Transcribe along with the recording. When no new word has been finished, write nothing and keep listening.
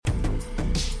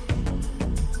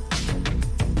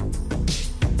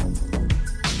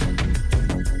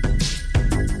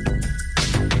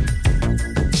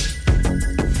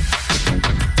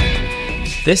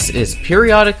This is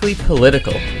Periodically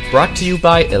Political, brought to you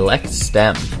by Elect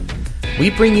STEM. We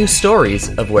bring you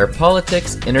stories of where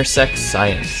politics intersects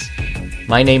science.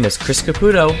 My name is Chris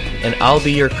Caputo, and I'll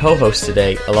be your co-host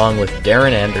today, along with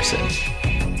Darren Anderson.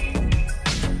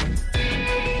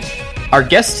 Our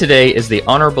guest today is the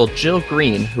Honorable Jill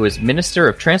Green, who is Minister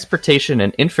of Transportation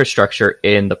and Infrastructure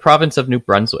in the province of New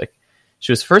Brunswick.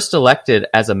 She was first elected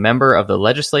as a member of the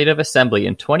Legislative Assembly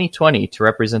in 2020 to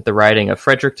represent the riding of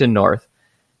Fredericton North.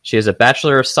 She has a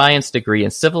Bachelor of Science degree in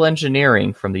Civil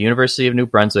Engineering from the University of New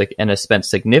Brunswick and has spent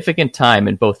significant time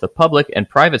in both the public and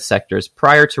private sectors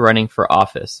prior to running for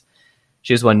office.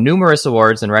 She has won numerous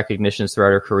awards and recognitions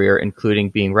throughout her career,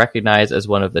 including being recognized as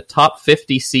one of the top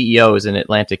 50 CEOs in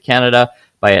Atlantic Canada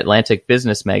by Atlantic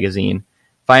Business Magazine.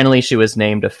 Finally, she was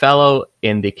named a Fellow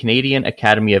in the Canadian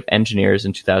Academy of Engineers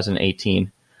in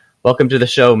 2018. Welcome to the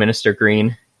show, Minister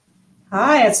Green.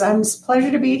 Hi, it's a pleasure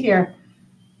to be here.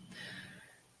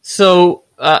 So,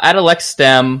 at Elect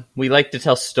STEM, we like to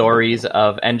tell stories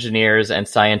of engineers and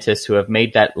scientists who have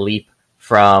made that leap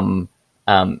from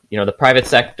the private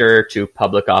sector to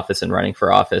public office and running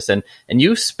for office. And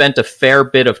you spent a fair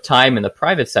bit of time in the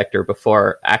private sector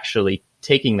before actually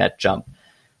taking that jump.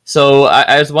 So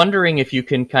I was wondering if you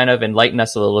can kind of enlighten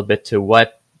us a little bit to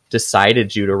what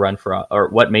decided you to run for, or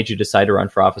what made you decide to run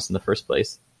for office in the first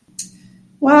place?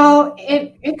 Well,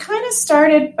 it kind of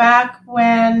started back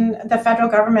when the federal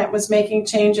government was making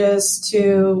changes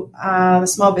to the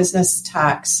small business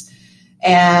tax.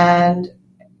 And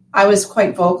I was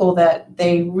quite vocal that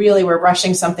they really were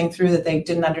rushing something through that they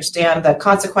didn't understand the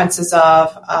consequences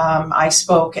of. I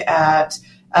spoke at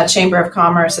a Chamber of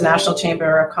Commerce, a National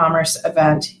Chamber of Commerce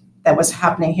event that was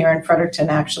happening here in Fredericton,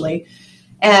 actually.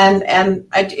 And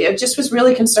I just was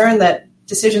really concerned that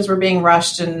decisions were being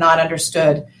rushed and not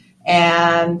understood.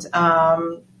 And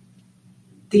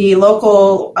the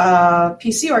local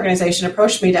PC organization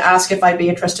approached me to ask if I'd be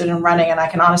interested in running. And I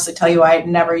can honestly tell you I had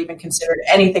never even considered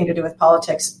anything to do with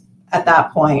politics at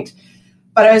that point.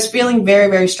 But I was feeling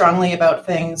very, very strongly about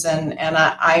things. And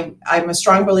I'm a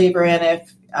strong believer in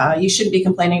if you shouldn't be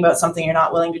complaining about something you're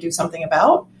not willing to do something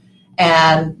about.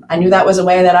 And I knew that was a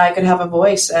way that I could have a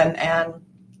voice and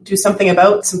do something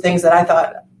about some things that I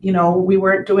thought, we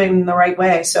weren't doing the right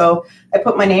way. So I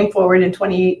put my name forward in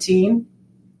 2018,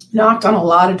 knocked on a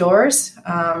lot of doors,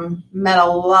 met a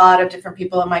lot of different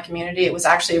people in my community. It was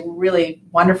actually really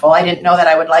wonderful. I didn't know that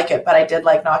I would like it, but I did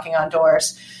like knocking on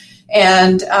doors.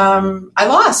 And I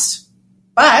lost.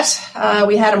 But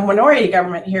we had a minority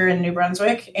government here in New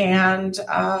Brunswick. And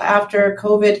after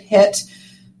COVID hit,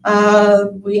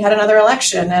 we had another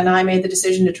election, and I made the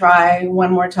decision to try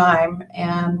one more time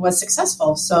and was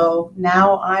successful. So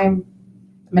now I'm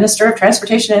Minister of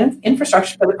Transportation and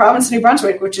Infrastructure for the province of New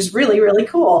Brunswick, which is really, really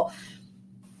cool.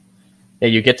 Yeah,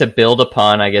 you get to build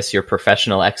upon, I guess, your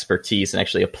professional expertise and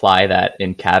actually apply that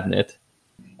in cabinet.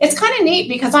 It's kind of neat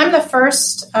because I'm the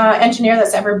first engineer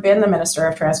that's ever been the Minister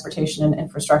of Transportation and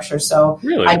Infrastructure. So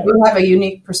really? I do have a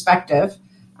unique perspective.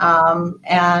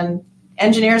 And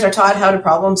engineers are taught how to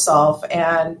problem solve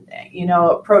and,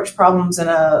 approach problems in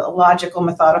a logical,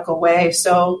 methodical way.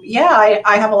 So, yeah,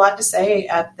 I have a lot to say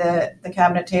at the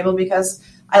cabinet table because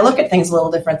I look at things a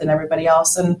little different than everybody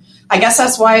else. And I guess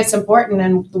that's why it's important.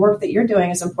 And the work that you're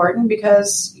doing is important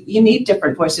because you need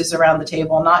different voices around the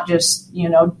table, not just,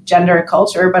 gender and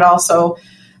culture, but also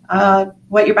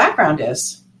what your background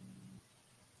is.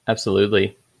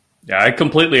 Absolutely. Yeah, I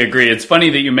completely agree. It's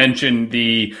funny that you mentioned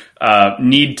the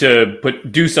need to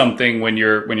do something when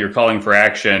you're calling for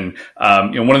action.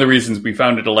 One of the reasons we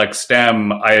founded Elect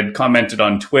STEM, I had commented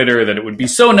on Twitter that it would be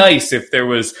so nice if there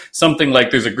was something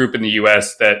like there's a group in the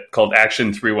US that called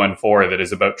Action 314 that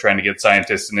is about trying to get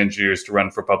scientists and engineers to run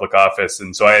for public office.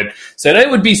 And so I had said it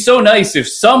would be so nice if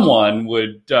someone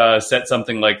would set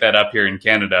something like that up here in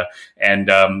Canada. And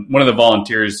one of the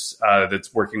volunteers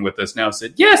that's working with us now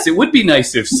said, yes, it would be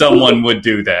nice if someone would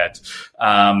do that.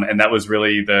 And that was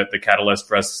really the catalyst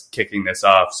for us kicking this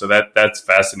off. So that's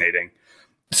fascinating.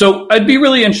 So I'd be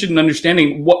really interested in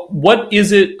understanding what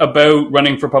is it about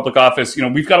running for public office?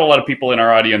 We've got a lot of people in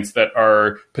our audience that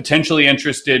are potentially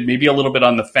interested, maybe a little bit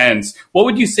on the fence. What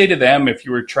would you say to them if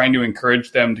you were trying to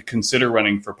encourage them to consider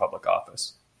running for public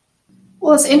office?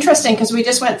 Well, it's interesting because we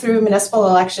just went through municipal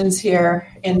elections here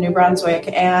in New Brunswick,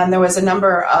 and there was a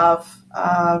number of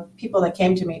people that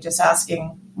came to me just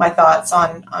asking my thoughts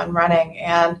on running,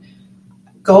 and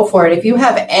go for it. If you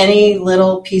have any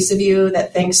little piece of you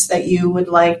that thinks that you would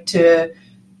like to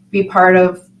be part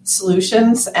of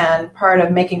solutions and part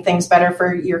of making things better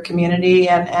for your community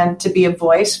and to be a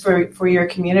voice for your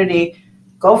community,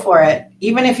 go for it.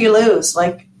 Even if you lose,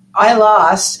 like I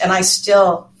lost and I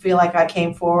still feel like I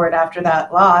came forward after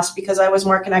that loss because I was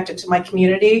more connected to my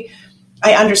community.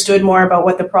 I understood more about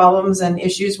what the problems and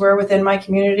issues were within my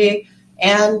community.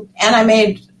 And I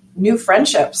made new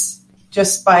friendships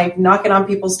just by knocking on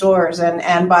people's doors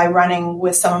and by running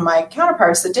with some of my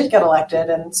counterparts that did get elected.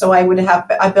 And so I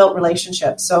built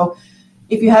relationships. So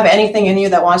if you have anything in you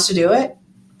that wants to do it,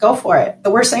 go for it.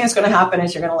 The worst thing that's going to happen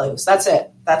is you're going to lose. That's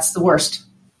it. That's the worst.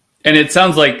 And it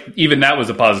sounds like even that was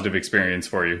a positive experience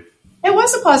for you. It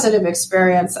was a positive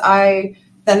experience. After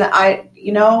I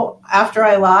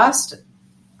lost,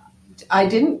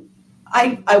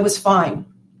 I was fine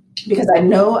because I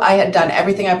know I had done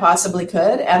everything I possibly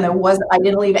could. And I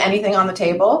didn't leave anything on the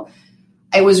table.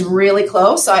 It was really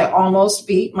close. I almost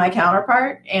beat my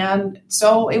counterpart. And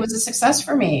so it was a success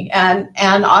for me. And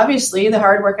obviously the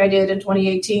hard work I did in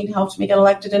 2018 helped me get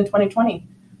elected in 2020.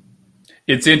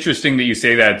 It's interesting that you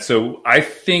say that. So I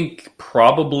think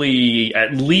probably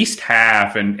at least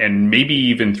half and maybe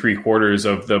even 3/4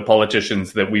 of the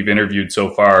politicians that we've interviewed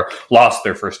so far lost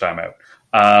their first time out.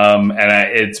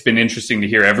 It's been interesting to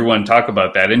hear everyone talk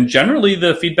about that. And generally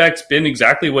the feedback's been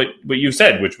exactly what you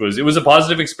said, which was, it was a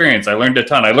positive experience. I learned a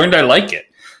ton. I learned I like it,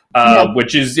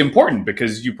 which is important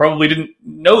because you probably didn't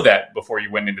know that before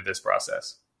you went into this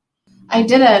process. I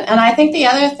didn't. And I think the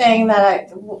other thing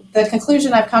the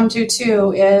conclusion I've come to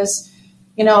too is,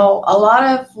 a lot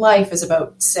of life is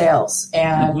about sales.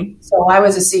 And so I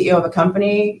was a CEO of a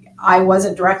company. I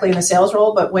wasn't directly in the sales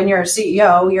role, but when you're a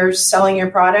CEO, you're selling your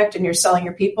product and you're selling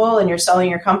your people and you're selling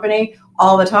your company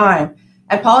all the time.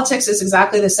 And politics is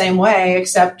exactly the same way,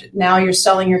 except now you're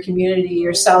selling your community.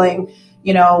 You're selling,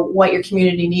 what your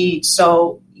community needs.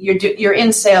 So you're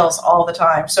in sales all the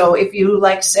time. So if you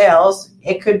like sales,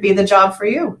 it could be the job for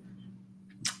you.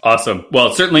 Awesome. Well,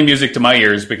 it's certainly music to my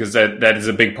ears because that is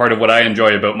a big part of what I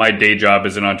enjoy about my day job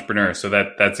as an entrepreneur. So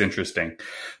that's interesting.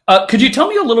 Could you tell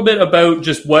me a little bit about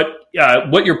just what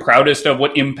you're proudest of,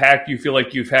 what impact you feel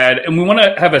like you've had? And we want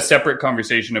to have a separate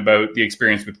conversation about the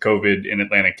experience with COVID in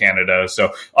Atlantic Canada.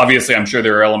 So obviously, I'm sure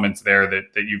there are elements there that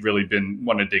you've really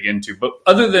want to dig into. But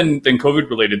other than COVID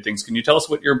related things, can you tell us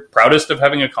what you're proudest of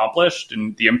having accomplished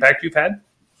and the impact you've had?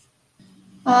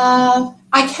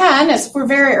 I can. We're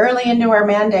very early into our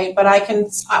mandate, but I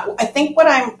think what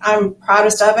I'm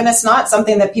proudest of, and it's not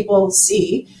something that people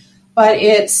see, but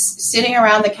it's sitting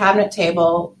around the cabinet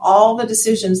table, all the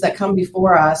decisions that come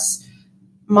before us,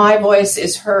 my voice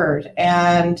is heard.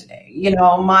 And,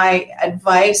 my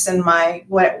advice and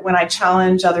when I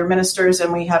challenge other ministers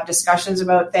and we have discussions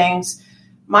about things,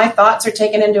 my thoughts are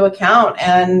taken into account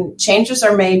and changes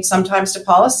are made sometimes to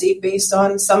policy based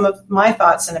on some of my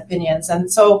thoughts and opinions. And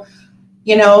so,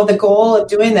 the goal of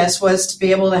doing this was to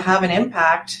be able to have an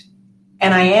impact,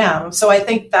 and I am. So I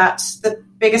think that's the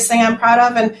biggest thing I'm proud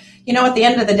of. And, at the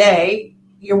end of the day,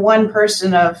 you're one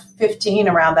person of 15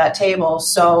 around that table.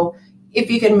 So if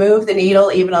you can move the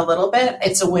needle even a little bit,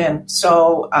 it's a win.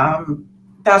 So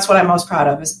that's what I'm most proud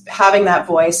of, is having that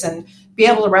voice and be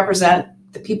able to represent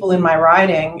the people in my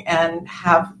riding and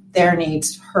have their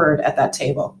needs heard at that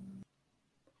table.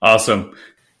 Awesome.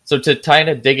 So to kind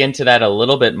of dig into that a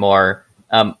little bit more,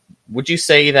 would you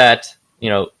say that,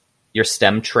 your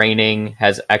STEM training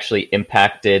has actually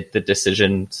impacted the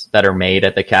decisions that are made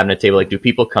at the cabinet table? Like, do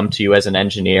people come to you as an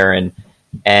engineer and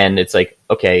it's like,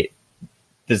 okay,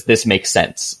 does this make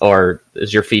sense? Or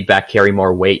does your feedback carry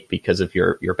more weight because of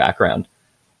your background?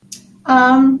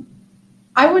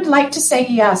 I would like to say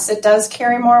yes, it does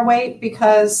carry more weight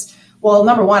because, well,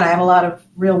 number one, I have a lot of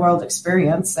real world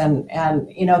experience and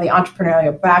the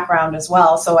entrepreneurial background as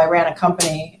well. So I ran a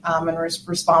company and was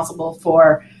responsible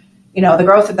for, the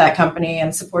growth of that company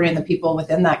and supporting the people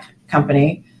within that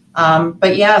company.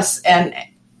 But yes, and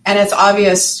it's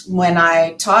obvious when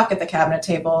I talk at the cabinet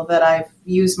table that I've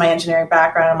used my engineering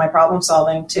background and my problem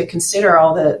solving to consider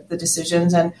all the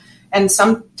decisions. And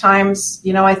sometimes,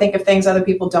 I think of things other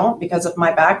people don't because of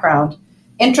my background.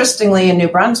 Interestingly, in New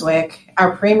Brunswick,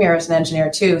 our premier is an engineer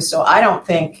too. So I don't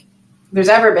think there's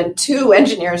ever been two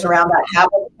engineers around that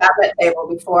cabinet table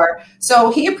before. So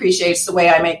he appreciates the way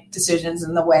I make decisions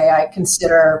and the way I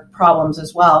consider problems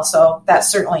as well. So that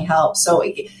certainly helps. So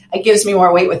it gives me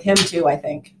more weight with him too, I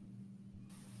think.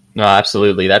 No,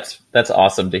 absolutely. That's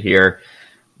awesome to hear.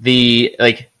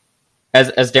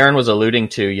 As Darren was alluding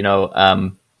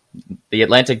to, the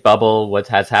Atlantic bubble, what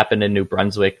has happened in New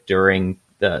Brunswick during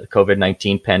the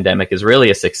COVID-19 pandemic, is really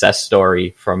a success story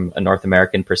from a North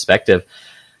American perspective.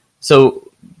 So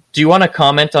do you want to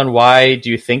comment on why do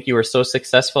you think you were so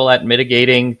successful at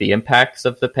mitigating the impacts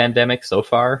of the pandemic so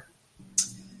far?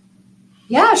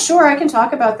 Yeah, sure. I can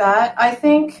talk about that. I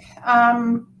think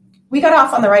we got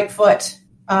off on the right foot.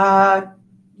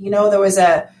 there was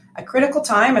a critical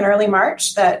time in early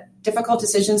March that difficult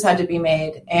decisions had to be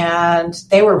made, and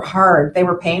they were hard. They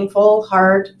were painful,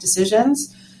 hard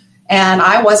decisions. And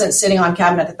I wasn't sitting on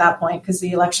cabinet at that point because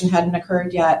the election hadn't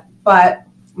occurred yet. But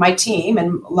my team,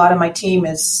 and a lot of my team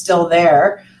is still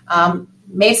there,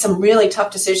 made some really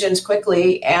tough decisions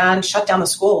quickly and shut down the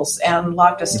schools and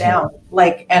locked us down.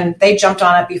 And they jumped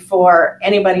on it before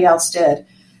anybody else did.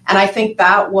 And I think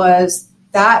that was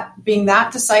that, being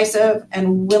that decisive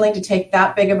and willing to take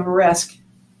that big of a risk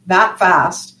that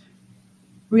fast,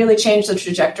 really changed the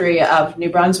trajectory of New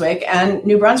Brunswick. And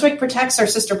New Brunswick protects our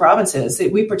sister provinces.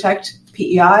 We protect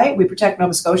PEI, we protect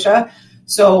Nova Scotia.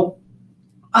 So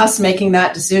us making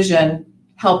that decision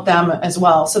helped them as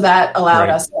well. So that allowed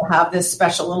us to have this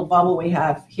special little bubble we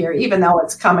have here, even though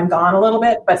it's come and gone a little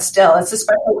bit, but still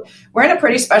we're in a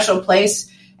pretty special place.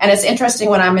 And it's interesting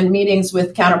when I'm in meetings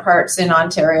with counterparts in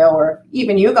Ontario, or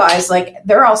even you guys, like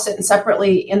they're all sitting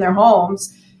separately in their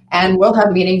homes, and we'll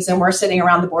have meetings and we're sitting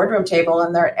around the boardroom table,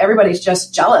 and everybody's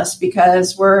just jealous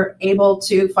because we're able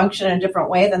to function in a different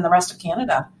way than the rest of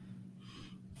Canada.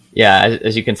 Yeah,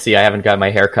 as you can see, I haven't got my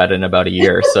hair cut in about a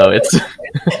year, so it's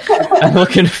I'm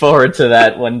looking forward to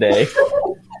that one day.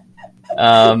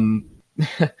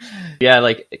 Yeah,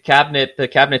 like the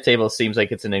cabinet table seems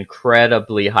like it's an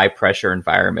incredibly high pressure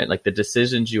environment. Like the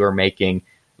decisions you are making,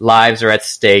 lives are at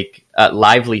stake,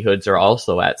 livelihoods are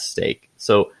also at stake.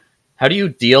 So how do you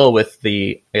deal with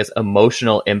the, I guess,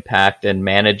 emotional impact and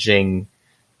managing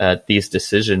these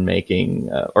decision making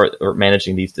or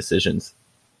managing these decisions?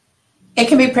 It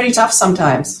can be pretty tough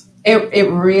sometimes.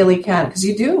 It really can, because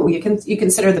you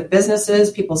consider the businesses,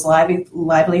 people's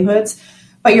livelihoods,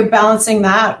 but you're balancing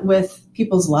that with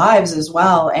people's lives as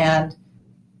well, and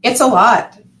it's a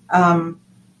lot.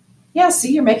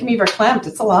 See, you're making me verklempt.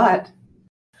 It's a lot.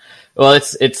 Well,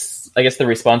 it's I guess the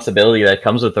responsibility that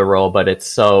comes with the role, but it's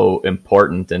so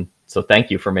important, and so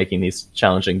thank you for making these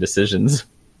challenging decisions.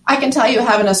 I can tell you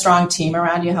having a strong team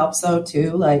around you helps though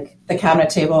too. Like the cabinet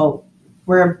table,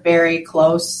 we're a very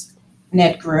close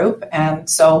knit group, and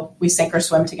so we sink or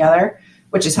swim together,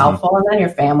 which is helpful. And then your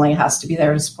family has to be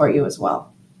there to support you as well.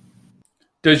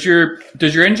 Does your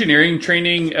engineering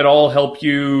training at all help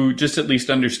you just at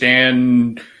least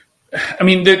understand? I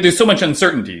mean, there's so much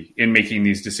uncertainty in making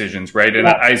these decisions, right? And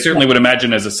I certainly would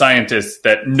imagine as a scientist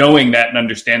that knowing that and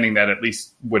understanding that at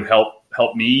least would help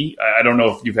me. I don't know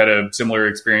if you've had a similar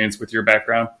experience with your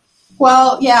background.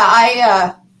 Well,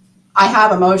 yeah, I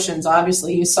have emotions.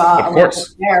 Obviously, you saw a little bit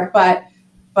there,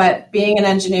 but being an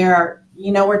engineer,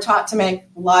 we're taught to make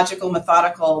logical,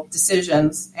 methodical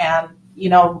decisions, and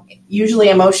usually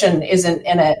emotion isn't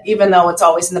in it, even though it's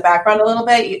always in the background a little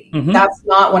bit. That's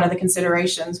not one of the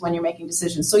considerations when you're making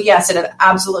decisions. So yes, it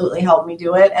absolutely helped me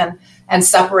do it and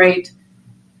separate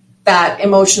that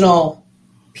emotional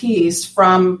piece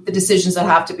from the decisions that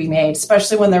have to be made,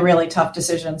 especially when they're really tough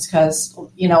decisions, because,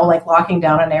 like locking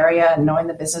down an area and knowing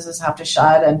the businesses have to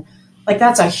shut, and like,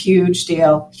 that's a huge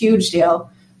deal,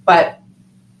 but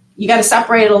you got to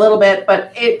separate it a little bit,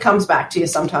 but it comes back to you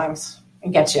sometimes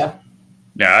and gets you.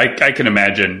 Yeah, I can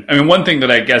imagine. I mean, one thing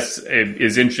that I guess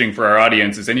is interesting for our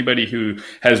audience is anybody who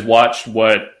has watched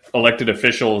what elected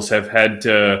officials have had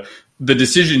to, the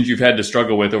decisions you've had to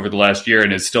struggle with over the last year,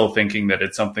 and is still thinking that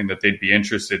it's something that they'd be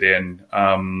interested in.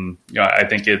 I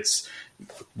think it's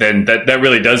then that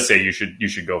really does say you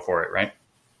should go for it, right?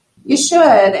 You should.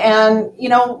 And,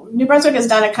 New Brunswick has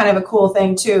done a kind of a cool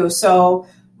thing too. So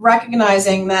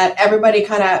recognizing that everybody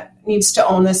kind of needs to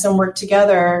own this and work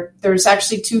together. There's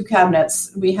actually two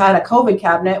cabinets. We had a COVID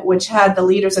cabinet, which had the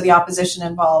leaders of the opposition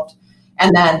involved,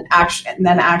 and then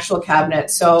actual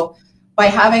cabinet. So by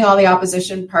having all the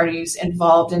opposition parties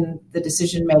involved in the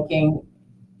decision making,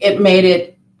 it made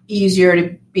it easier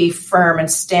to be firm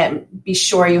and be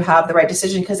sure you have the right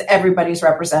decision, because everybody's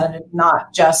represented,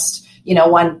 not just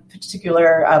one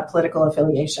particular political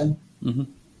affiliation. Mm-hmm.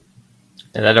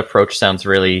 And that approach sounds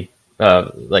really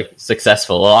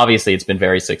successful. Well, obviously it's been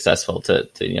very successful to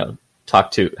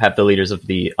have the leaders of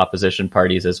the opposition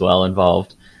parties as well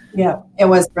involved. Yeah, it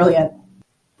was brilliant.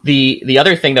 The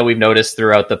other thing that we've noticed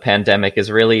throughout the pandemic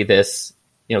is really this,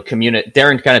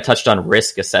 Darren kind of touched on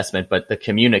risk assessment, but the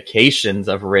communications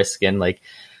of risk and like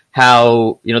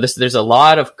how, there's a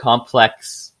lot of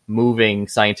complex moving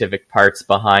scientific parts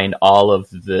behind all of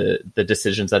the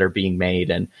decisions that are being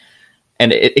made. And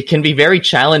it can be very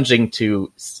challenging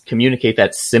to communicate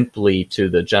that simply to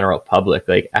the general public.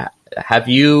 Like, have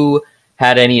you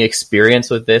had any experience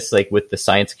with this, like with the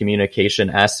science communication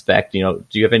aspect? Do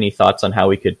you have any thoughts on how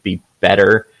we could be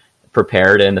better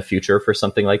prepared in the future for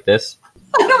something like this?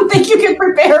 I don't think you can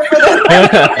prepare for this.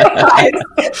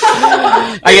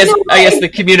 I guess the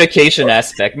communication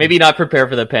aspect. Maybe not prepare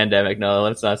for the pandemic. No,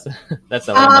 that's not what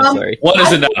I meant, sorry. One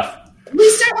is enough. We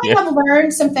certainly have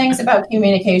learned some things about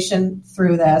communication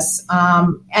through this.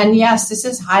 And yes, this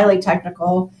is highly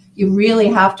technical. You really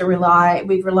have to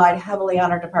we've relied heavily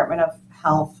on our Department of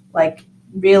Health, like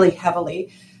really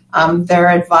heavily. They're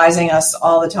advising us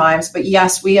all the times. But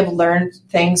yes, we have learned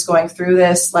things going through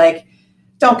this, like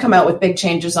don't come out with big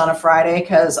changes on a Friday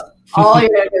because all you're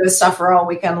going to do is suffer all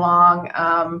weekend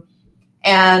long.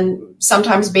 And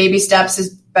sometimes baby steps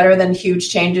is better than huge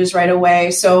changes right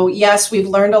away. So yes, we've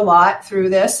learned a lot through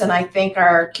this. And I think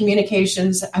our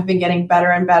communications have been getting better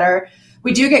and better.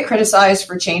 We do get criticized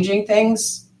for changing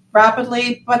things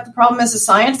rapidly, but the problem is the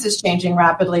science is changing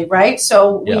rapidly, right?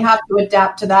 So we have to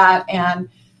adapt to that. And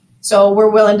so we're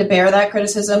willing to bear that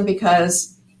criticism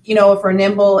because, if we're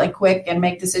nimble and quick and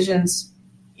make decisions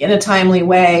in a timely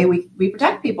way, we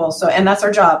protect people. So, and that's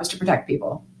our job, is to protect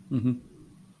people. Mm-hmm.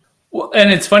 Well,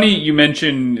 and it's funny you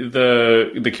mentioned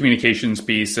the communications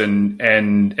piece and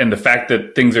the fact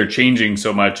that things are changing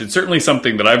so much. It's certainly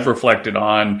something that I've reflected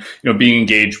on, being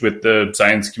engaged with the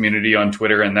science community on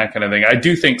Twitter and that kind of thing. I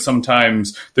do think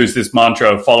sometimes there's this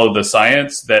mantra of follow the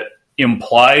science that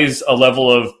implies a level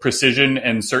of precision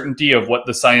and certainty of what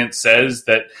the science says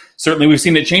that certainly we've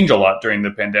seen it change a lot during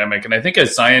the pandemic. And I think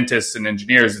as scientists and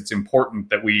engineers, it's important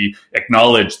that we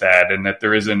acknowledge that and that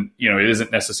there isn't, it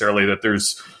isn't necessarily that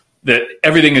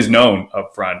everything is known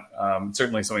up front.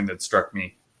 Certainly something that struck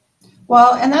me.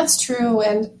 Well, and that's true.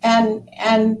 And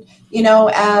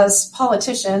as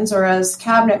politicians or as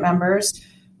cabinet members,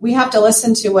 we have to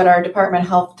listen to what our Department of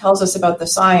Health tells us about the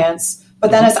science,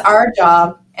 but then it's our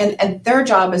job and their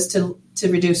job is to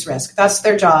reduce risk. That's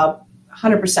their job,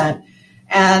 100%.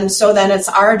 And so then it's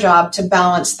our job to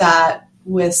balance that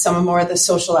with some more of the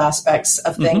social aspects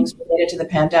of things related to the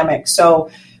pandemic. So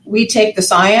we take the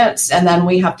science and then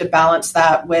we have to balance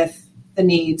that with the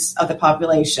needs of the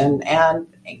population. And,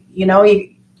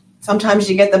 sometimes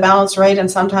you get the balance right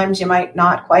and sometimes you might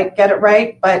not quite get it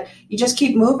right, but you just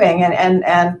keep moving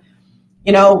and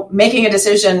making a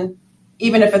decision,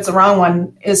 even if it's the wrong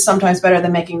one, is sometimes better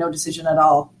than making no decision at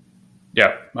all.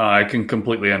 Yeah, I can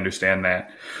completely understand that.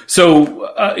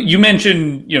 So you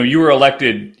mentioned, you were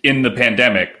elected in the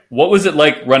pandemic. What was it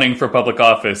like running for public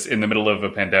office in the middle of a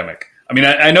pandemic? I mean,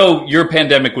 I know your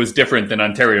pandemic was different than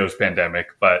Ontario's pandemic,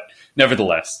 but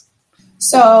nevertheless.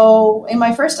 So in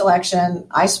my first election,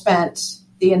 I spent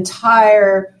the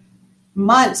entire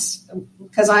months,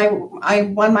 because I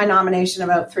won my nomination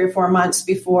about 3 or 4 months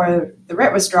before the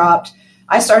writ was dropped.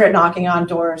 I started knocking on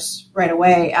doors right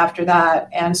away after that.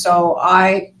 And so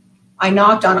I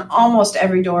knocked on almost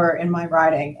every door in my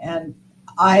riding. And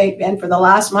for the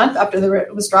last month after the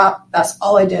writ was dropped, that's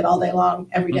all I did all day long,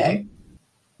 every day.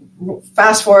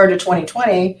 Fast forward to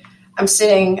 2020, I'm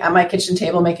sitting at my kitchen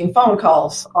table making phone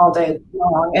calls all day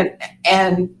long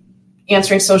and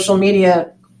answering social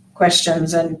media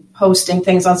questions and posting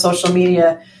things on social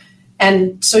media.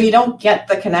 And so you don't get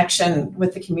the connection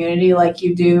with the community like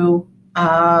you do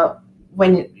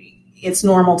when it's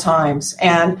normal times.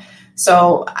 And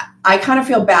so I kind of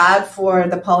feel bad for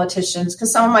the politicians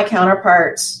because some of my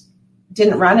counterparts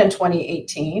didn't run in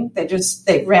 2018.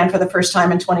 They ran for the first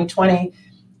time in 2020.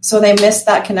 So they missed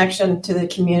that connection to the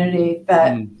community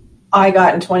that I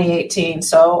got in 2018.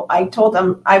 So I told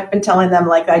them, I've been telling them,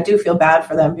 like, I do feel bad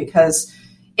for them because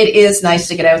it is nice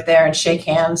to get out there and shake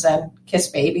hands and kiss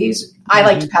babies. I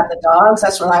like to pet the dogs.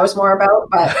 That's what I was more about.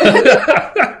 But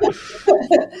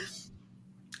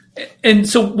And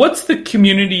so what's the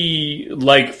community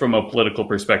like from a political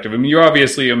perspective? I mean, you're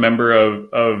obviously a member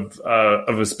of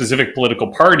a specific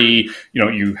political party.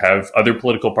 You have other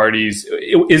political parties.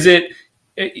 Is it,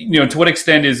 to what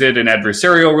extent is it an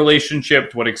adversarial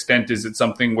relationship? To what extent is it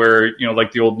something where,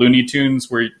 like the old Looney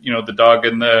Tunes where, the dog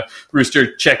and the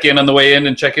rooster check in on the way in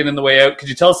and check in on the way out? Could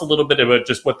you tell us a little bit about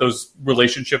just what those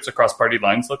relationships across party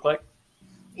lines look like?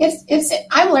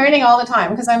 I'm learning all the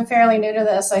time because I'm fairly new to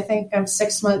this. I think I'm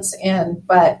 6 months in,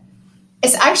 but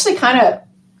it's actually kind of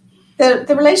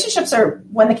the relationships are,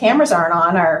 when the cameras aren't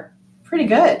on, are pretty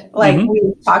good. Like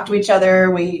we talk to each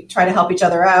other, we try to help each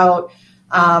other out.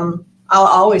 I'll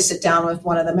always sit down with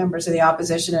one of the members of the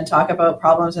opposition and talk about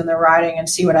problems in their riding and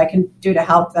see what I can do to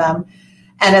help them.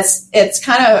 And it's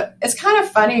kind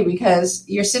of funny because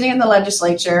you're sitting in the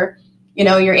legislature,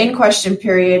 you're in question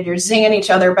period, you're zinging each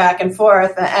other back and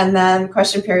forth, and then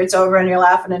question period's over and you're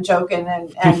laughing and joking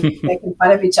and making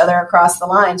fun of each other across the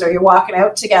lines, or you're walking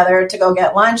out together to go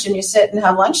get lunch and you sit and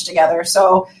have lunch together.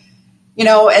 So,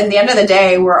 at the end of the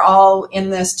day, we're all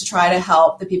in this to try to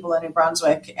help the people in New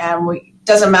Brunswick. And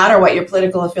doesn't matter what your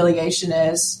political affiliation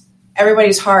is.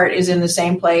 Everybody's heart is in the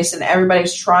same place, and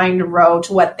everybody's trying to row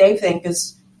to what they think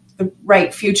is the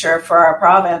right future for our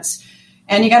province.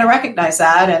 And you got to recognize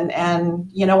that. And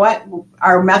you know what?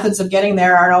 Our methods of getting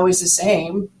there aren't always the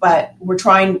same, but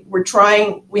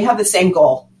we have the same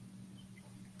goal.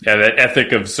 Yeah, that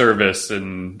ethic of service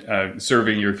and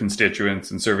serving your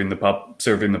constituents and serving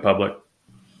the public.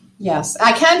 Yes,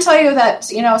 I can tell you that,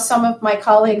 some of my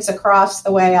colleagues across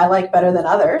the way I like better than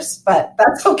others, but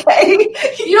that's okay.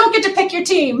 You don't get to pick your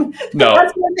team. No.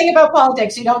 That's the thing about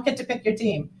politics. You don't get to pick your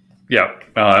team. Yeah,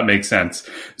 that makes sense.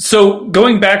 So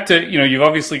going back to, you've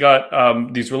obviously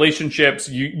got these relationships.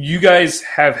 You guys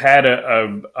have had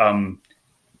a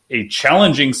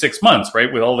challenging 6 months,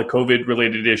 right? With all the COVID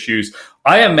related issues.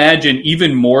 I imagine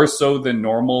even more so than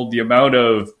normal, the amount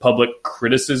of public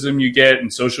criticism you get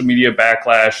and social media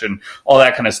backlash and all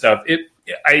that kind of stuff.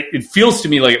 It feels to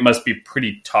me like it must be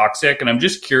pretty toxic. And I'm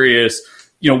just curious,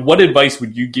 what advice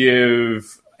would you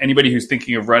give anybody who's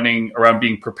thinking of running, around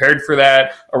being prepared for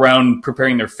that, around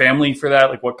preparing their family for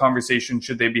that? Like, what conversation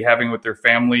should they be having with their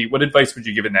family? What advice would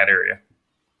you give in that area?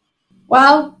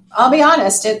 Well, I'll be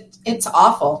honest, it's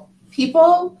awful.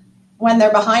 People, when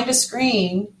they're behind a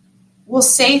screen, will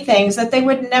say things that they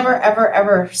would never, ever,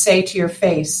 ever say to your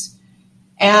face.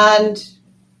 And,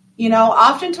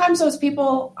 oftentimes those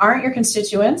people aren't your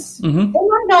constituents. Mm-hmm. They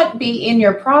might not be in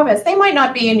your province. They might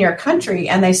not be in your country,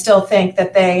 and they still think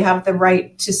that they have the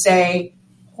right to say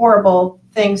horrible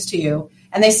things to you.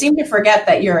 And they seem to forget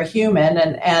that you're a human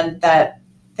and that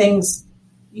things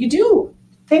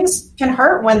can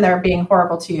hurt when they're being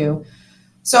horrible to you.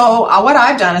 So what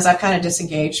I've done is I've kind of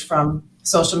disengaged from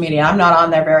social media. I'm not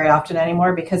on there very often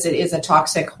anymore because it is a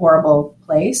toxic, horrible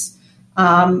place.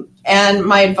 And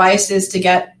my advice is to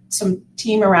get some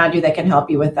team around you that can help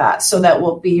you with that. So that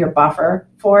will be your buffer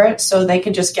for it. So they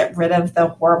can just get rid of the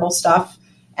horrible stuff.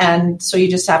 And so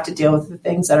you just have to deal with the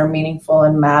things that are meaningful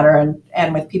and matter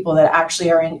and with people that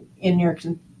actually are in your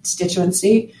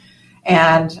constituency.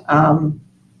 And,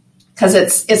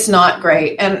 because it's not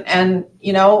great. And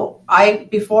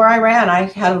before I ran, I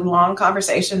had long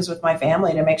conversations with my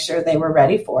family to make sure they were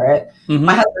ready for it. Mm-hmm.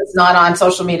 My husband's not on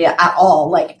social media at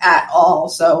all.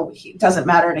 So it doesn't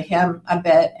matter to him a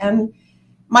bit. And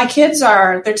my kids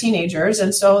they're teenagers.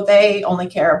 And so they only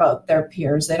care about their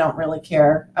peers. They don't really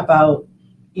care about,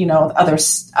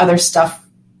 other stuff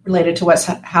related to what's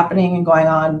happening and going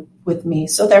on with me.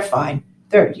 So they're fine.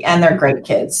 They're great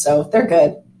kids. So they're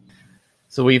good.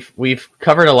 So we've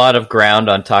covered a lot of ground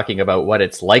on talking about what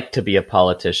it's like to be a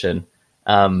politician.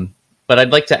 But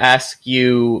I'd like to ask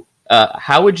you,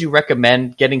 how would you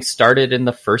recommend getting started in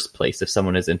the first place if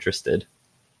someone is interested?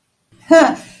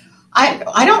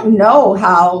 I don't know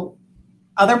how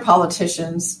other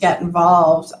politicians get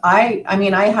involved. I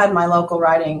had my local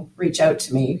riding reach out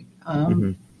to me.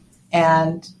 And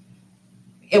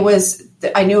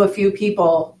I knew a few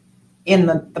people in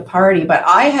the party, but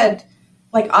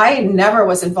I never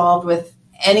was involved with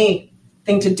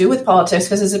anything to do with politics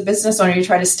because as a business owner, you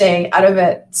try to stay out of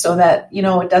it so that,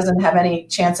 it doesn't have any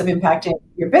chance of impacting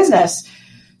your business.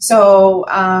 So,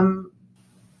 and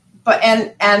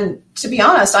to be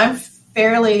honest, I'm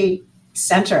fairly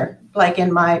center,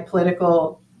 in my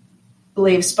political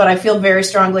beliefs, but I feel very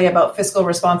strongly about fiscal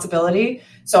responsibility.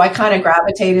 So I kind of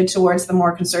gravitated towards the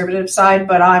more conservative side,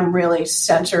 but I'm really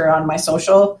center on my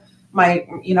social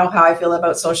how I feel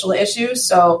about social issues.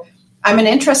 So I'm an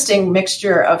interesting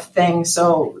mixture of things.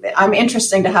 So I'm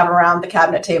interesting to have around the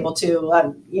cabinet table too.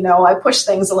 I push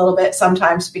things a little bit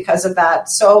sometimes because of that.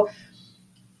 So,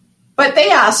 but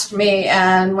they asked me,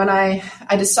 and when I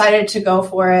decided to go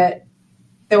for it,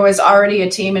 there was already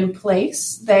a team in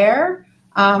place there.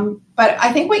 But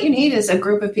I think what you need is a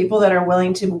group of people that are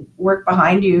willing to work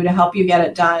behind you to help you get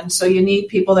it done. So you need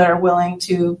people that are willing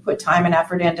to put time and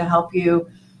effort in to help you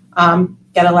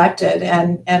get elected.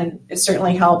 And it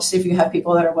certainly helps if you have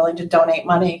people that are willing to donate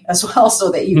money as well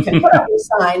so that you can put up your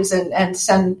signs and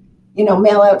send,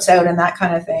 mail outs out and that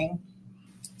kind of thing.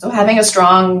 So having a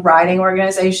strong riding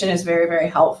organization is very, very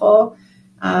helpful.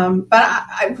 But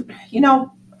I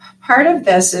part of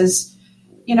this is,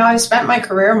 I've spent my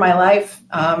career, my life,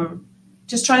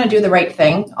 just trying to do the right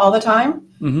thing all the time.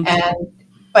 Mm-hmm.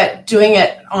 But doing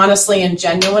it honestly and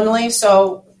genuinely.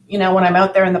 So, when I'm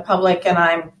out there in the public and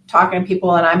I'm talking to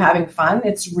people and I'm having fun,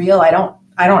 it's real. I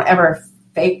don't ever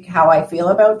fake how I feel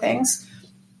about things.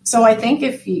 So I think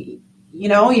if you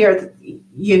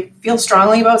feel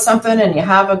strongly about something and you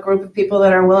have a group of people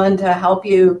that are willing to help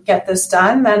you get this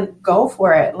done, then go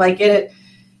for it.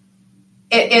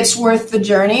 it's worth the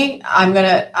journey.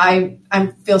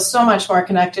 I feel so much more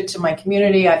connected to my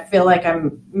community. I feel like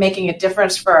I'm making a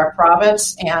difference for our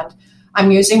province, and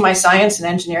I'm using my science and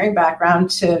engineering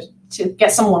background to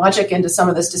get some logic into some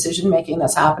of this decision making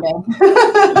that's happening.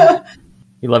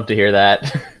 You love to hear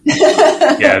that.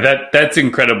 Yeah, that's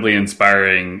incredibly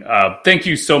inspiring. Thank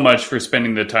you so much for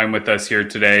spending the time with us here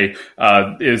today.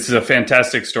 It's a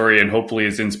fantastic story, and hopefully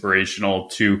is inspirational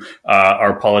to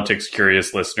our politics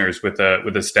curious listeners with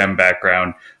a STEM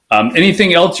background.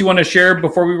 Anything else you want to share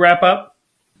before we wrap up?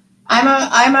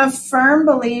 I'm a firm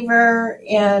believer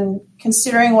in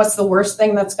considering what's the worst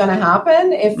thing that's going to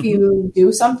happen if you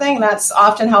do something. That's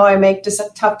often how I make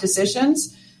tough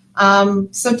decisions.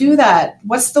 So do that.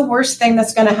 What's the worst thing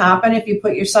that's going to happen if you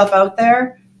put yourself out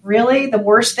there? Really, the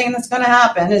worst thing that's going to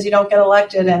happen is you don't get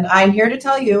elected. And I'm here to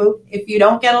tell you, if you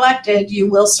don't get elected, you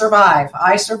will survive.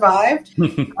 I survived,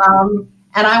 and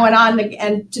I went on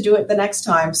to do it the next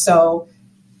time. So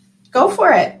go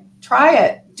for it. Try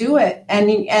it. Do it. And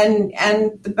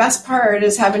the best part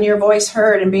is having your voice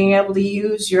heard and being able to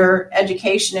use your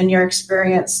education and your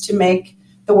experience to make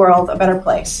the world a better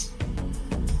place.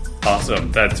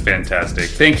 Awesome. That's fantastic.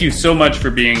 Thank you so much for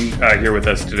being here with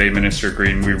us today, Minister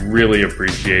Green. We really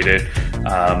appreciate it.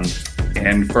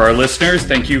 And for our listeners,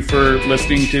 thank you for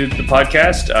listening to the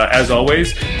podcast. As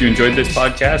always, if you enjoyed this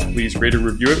podcast, please rate or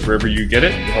review it wherever you get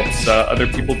it. It helps other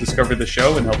people discover the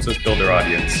show and helps us build our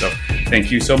audience. So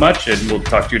thank you so much, and we'll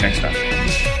talk to you next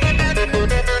time.